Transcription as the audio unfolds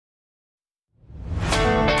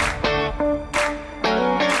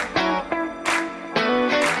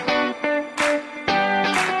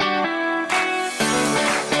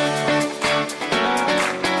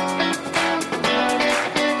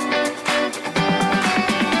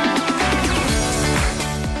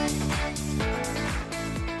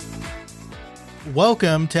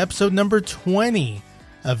Welcome to episode number 20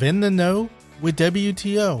 of In the Know with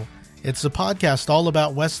WTO. It's the podcast all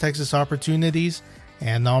about West Texas opportunities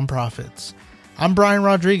and nonprofits. I'm Brian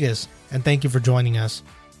Rodriguez, and thank you for joining us.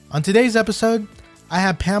 On today's episode, I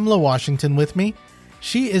have Pamela Washington with me.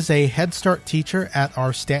 She is a Head Start teacher at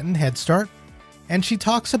our Stanton Head Start, and she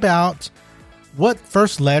talks about what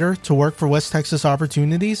first led her to work for West Texas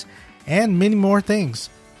opportunities and many more things.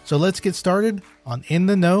 So let's get started on In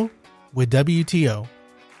the Know with WTO.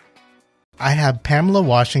 I have Pamela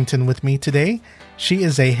Washington with me today. She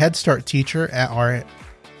is a Head Start teacher at our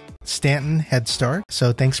Stanton Head Start.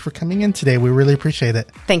 So thanks for coming in today. We really appreciate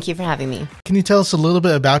it. Thank you for having me. Can you tell us a little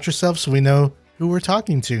bit about yourself so we know who we're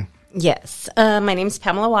talking to? Yes. My name is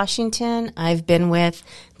Pamela Washington. I've been with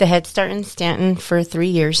the Head Start in Stanton for 3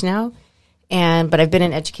 years now, but I've been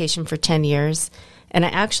in education for 10 years. And I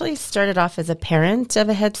actually started off as a parent of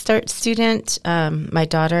a Head Start student. My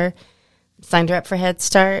daughter signed her up for Head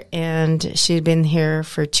Start, and she'd been here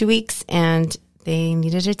for 2 weeks, and they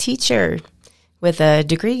needed a teacher with a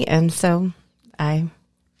degree, and so I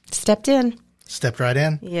stepped in. Stepped right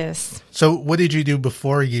in? Yes. So what did you do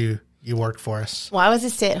before you worked for us? Well, I was a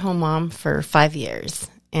stay-at-home mom for 5 years,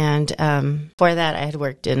 and before that, I had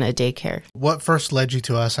worked in a daycare. What first led you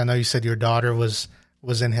to us? I know you said your daughter was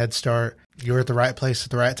in Head Start. You were at the right place at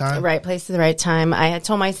the right time? The right place at the right time. I had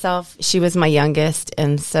told myself she was my youngest,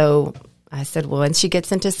 and so I said, well, when she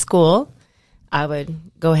gets into school, I would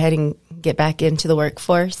go ahead and get back into the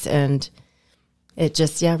workforce, and it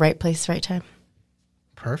just, right place, right time.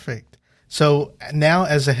 Perfect. So now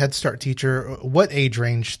as a Head Start teacher, what age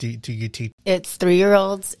range do you teach? It's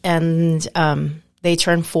 3-year-olds, and they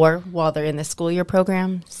turn 4 while they're in the school year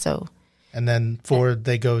program. So, and then 4,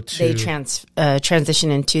 they go to... They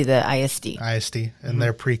transition into the ISD. ISD, and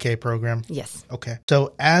their pre-K program? Yes. Okay.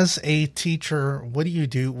 So as a teacher, what do you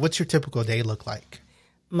do? What's your typical day look like?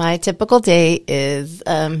 My typical day is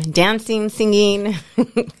dancing, singing,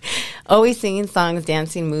 always singing songs,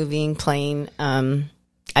 dancing, moving, playing.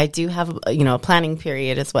 I do have, a planning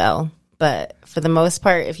period as well. But for the most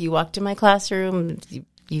part, if you walked in my classroom,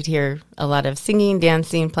 you'd hear a lot of singing,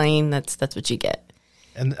 dancing, playing. That's what you get.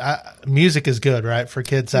 And music is good, right? For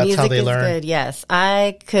kids, that's how they learn. Music is good, yes.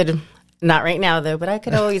 I could, not right now though, but I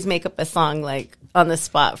could always make up a song like on the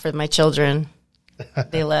spot for my children.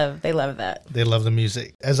 They love that. They love the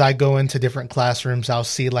music. As I go into different classrooms, I'll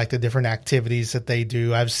see like the different activities that they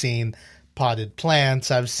do. I've seen potted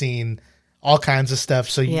plants. I've seen all kinds of stuff.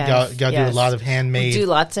 So you got do a lot of handmade. We do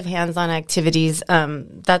lots of hands-on activities.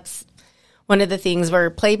 That's one of the things. We're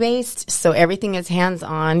play-based, so everything is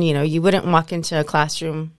hands-on. You wouldn't walk into a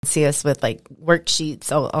classroom and see us with like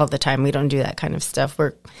worksheets all the time. We don't do that kind of stuff.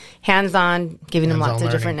 We're hands-on, giving them lots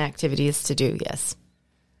of different activities to do. Yes.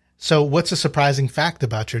 So what's a surprising fact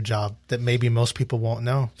about your job that maybe most people won't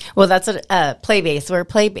know? Well, that's play-based. We're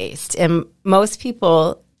play-based. And most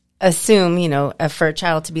people assume, for a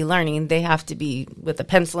child to be learning, they have to be with a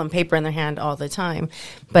pencil and paper in their hand all the time.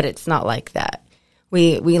 But it's not like that.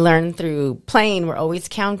 We learn through playing. We're always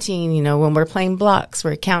counting. When we're playing blocks,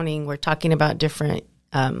 we're counting. We're talking about different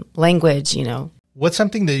language, What's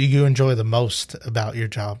something that you enjoy the most about your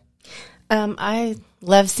job? I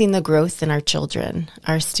love seeing the growth in our children,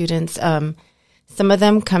 our students. Some of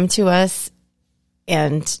them come to us,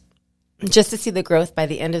 and just to see the growth by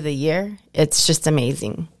the end of the year, it's just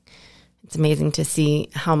amazing. It's amazing to see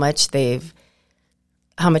how much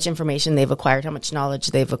information they've acquired, how much knowledge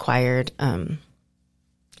they've acquired,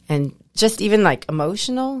 and just even like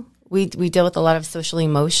emotional. We deal with a lot of social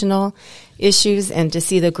emotional issues, and to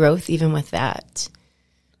see the growth even with that.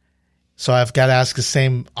 So I've got to ask the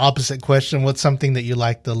same opposite question. What's something that you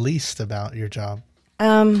like the least about your job?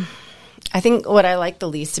 I think what I like the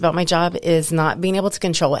least about my job is not being able to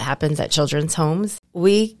control what happens at children's homes.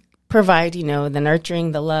 We provide, the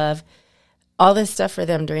nurturing, the love, all this stuff for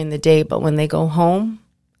them during the day. But when they go home,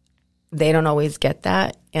 they don't always get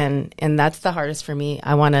that. And that's the hardest for me.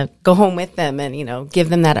 I want to go home with them and, give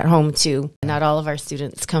them that at home too. Not all of our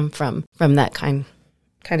students come from that kind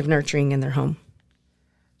of nurturing in their home.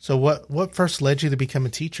 So what first led you to become a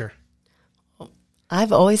teacher?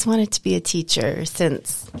 I've always wanted to be a teacher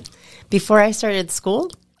since before I started school.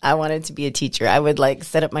 I wanted to be a teacher. I would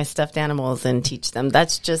set up my stuffed animals and teach them.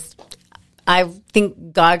 That's just, I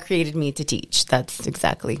think God created me to teach. That's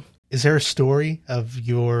exactly. Is there a story of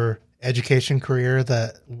your education career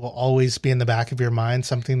that will always be in the back of your mind,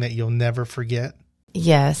 something that you'll never forget?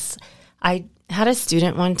 Yes. I had a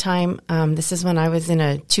student one time, this is when I was in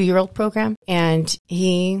a 2-year-old program, and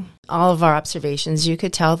all of our observations, you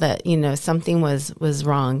could tell that, something was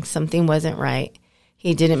wrong. Something wasn't right.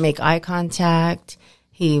 He didn't make eye contact.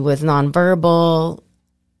 He was nonverbal.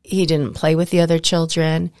 He didn't play with the other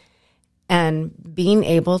children. And being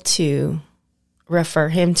able to refer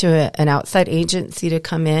him to an outside agency to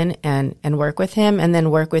come in and work with him, and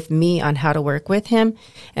then work with me on how to work with him,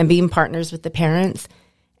 and being partners with the parents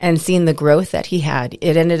and seeing the growth that he had.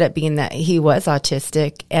 It ended up being that he was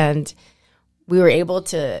autistic, and we were able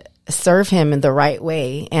to serve him in the right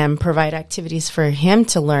way and provide activities for him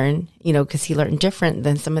to learn, because he learned different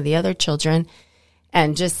than some of the other children.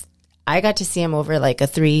 And just, I got to see him over like a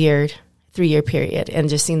three-year period, and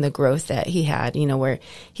just seeing the growth that he had, where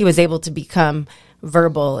he was able to become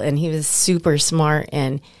verbal, and he was super smart,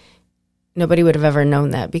 and nobody would have ever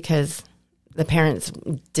known that because the parents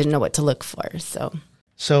didn't know what to look for.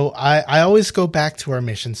 So I always go back to our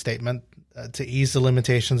mission statement, to ease the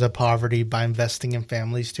limitations of poverty by investing in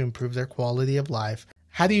families to improve their quality of life.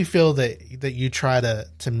 How do you feel that you try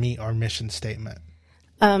to meet our mission statement?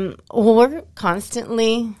 Well, we're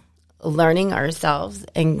constantly learning ourselves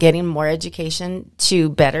and getting more education to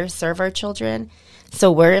better serve our children.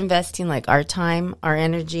 So we're investing like our time, our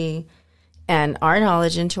energy, and our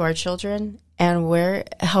knowledge into our children, and we're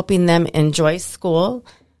helping them enjoy school.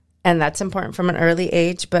 And that's important from an early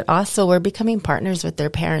age, but also we're becoming partners with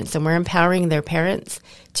their parents, and we're empowering their parents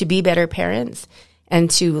to be better parents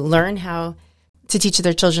and to learn how to teach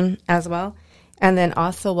their children as well. And then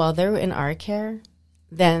also, while they're in our care,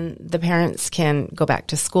 then the parents can go back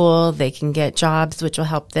to school, they can get jobs, which will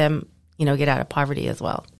help them, get out of poverty as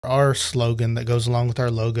well. Our slogan that goes along with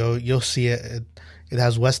our logo, you'll see it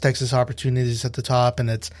has West Texas Opportunities at the top, and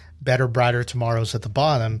it's Better, Brighter Tomorrows at the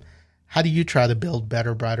bottom. How do you try to build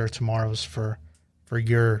better, brighter tomorrows for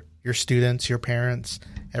your students, your parents,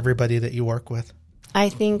 everybody that you work with? I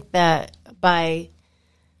think that by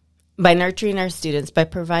nurturing our students, by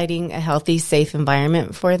providing a healthy, safe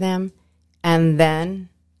environment for them, and then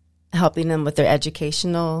helping them with their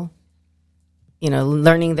educational,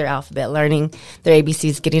 learning their alphabet, learning their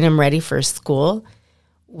ABCs, getting them ready for school,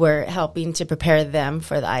 we're helping to prepare them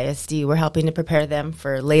for the ISD. We're helping to prepare them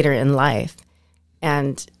for later in life.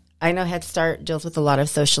 And I know Head Start deals with a lot of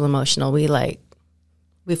social emotional.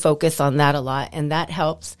 We focus on that a lot, and that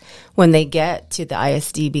helps when they get to the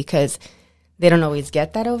ISD because they don't always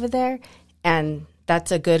get that over there, and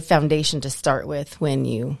that's a good foundation to start with when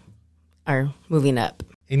you are moving up.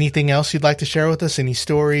 Anything else you'd like to share with us? Any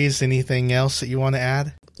stories? Anything else that you want to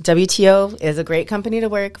add? WTO is a great company to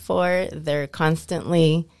work for. They're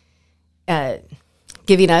constantly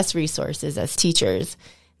giving us resources as teachers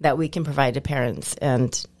that we can provide to parents,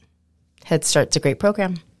 and Head Start's a great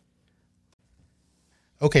program.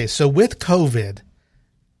 Okay, so with COVID,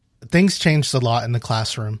 things changed a lot in the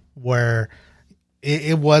classroom where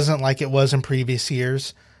it wasn't like it was in previous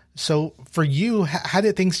years. So for you, how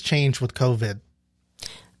did things change with COVID?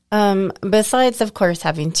 Besides, of course,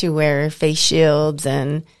 having to wear face shields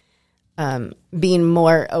and being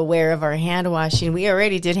more aware of our hand washing. We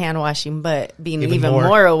already did hand washing, but being even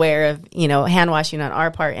more aware of, hand washing on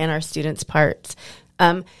our part and our students' parts.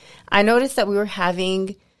 I noticed that we were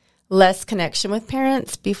having less connection with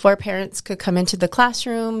parents. Before, parents could come into the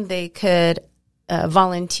classroom, they could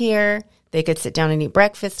volunteer, they could sit down and eat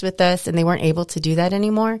breakfast with us, and they weren't able to do that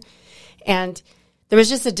anymore. And there was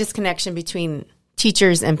just a disconnection between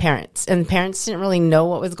teachers and parents didn't really know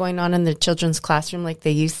what was going on in their children's classroom like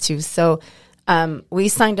they used to. So we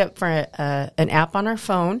signed up for an app on our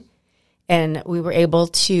phone, and we were able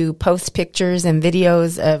to post pictures and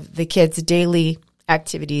videos of the kids' daily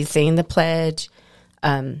activities, saying the pledge,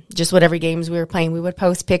 just whatever games we were playing. We would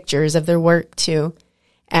post pictures of their work too,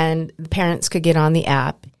 and the parents could get on the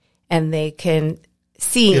app and they can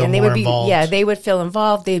see, and they would be involved. They would feel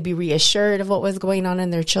involved. They'd be reassured of what was going on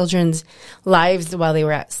in their children's lives while they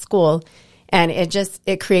were at school, and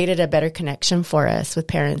it created a better connection for us with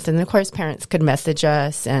parents. And of course, parents could message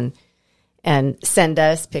us and send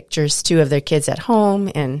us pictures too of their kids at home,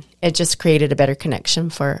 and it just created a better connection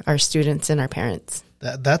for our students and our parents.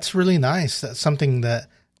 That's really nice. That's something that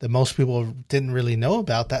most people didn't really know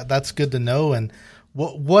about. That's good to know. And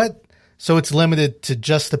what so it's limited to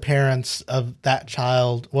just the parents of that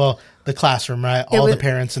child. Well, the classroom, right? The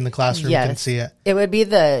parents in the classroom can see it. It would be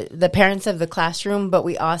the parents of the classroom, but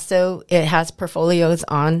it has portfolios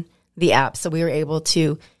on the app, so we were able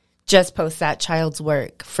to just post that child's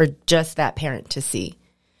work for just that parent to see.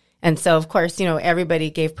 And so, of course,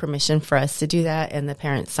 everybody gave permission for us to do that, and the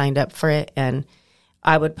parents signed up for it. And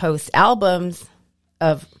I would post albums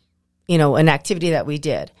of, an activity that we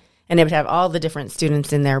did, and it would have all the different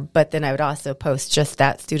students in there. But then I would also post just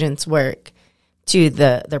that student's work to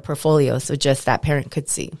their portfolio, so just that parent could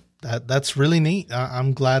see. That's really neat.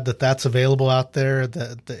 I'm glad that that's available out there,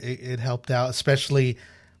 that it helped out, especially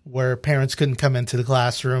where parents couldn't come into the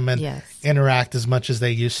classroom and interact as much as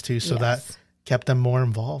they used to. So that kept them more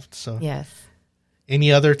involved. So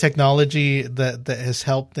any other technology that has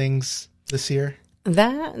helped things this year?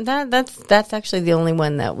 That's actually the only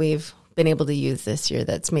one that we've been able to use this year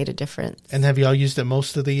that's made a difference. And have y'all used it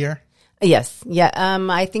most of the year? Yes. Yeah.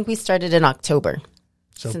 I think we started in October.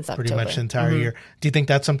 So since pretty October. much the entire year. Do you think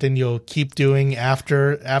that's something you'll keep doing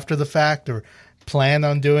after the fact, or plan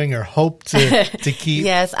on doing, or hope to keep?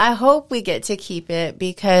 Yes, I hope we get to keep it,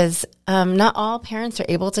 because not all parents are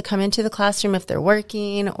able to come into the classroom if they're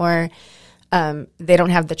working, or they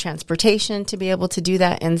don't have the transportation to be able to do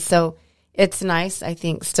that. And so it's nice, I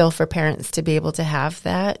think, still for parents to be able to have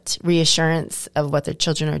that reassurance of what their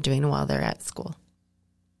children are doing while they're at school.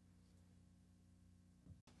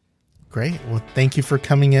 Great. Well, thank you for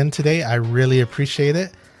coming in today. I really appreciate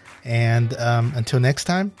it. And until next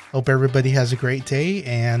time, hope everybody has a great day,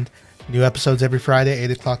 and new episodes every Friday,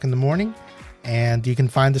 8 o'clock in the morning. And you can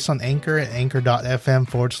find us on Anchor at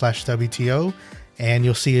anchor.fm/WTO. And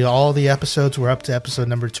you'll see all the episodes. We're up to episode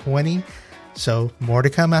number 20. So more to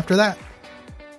come after that.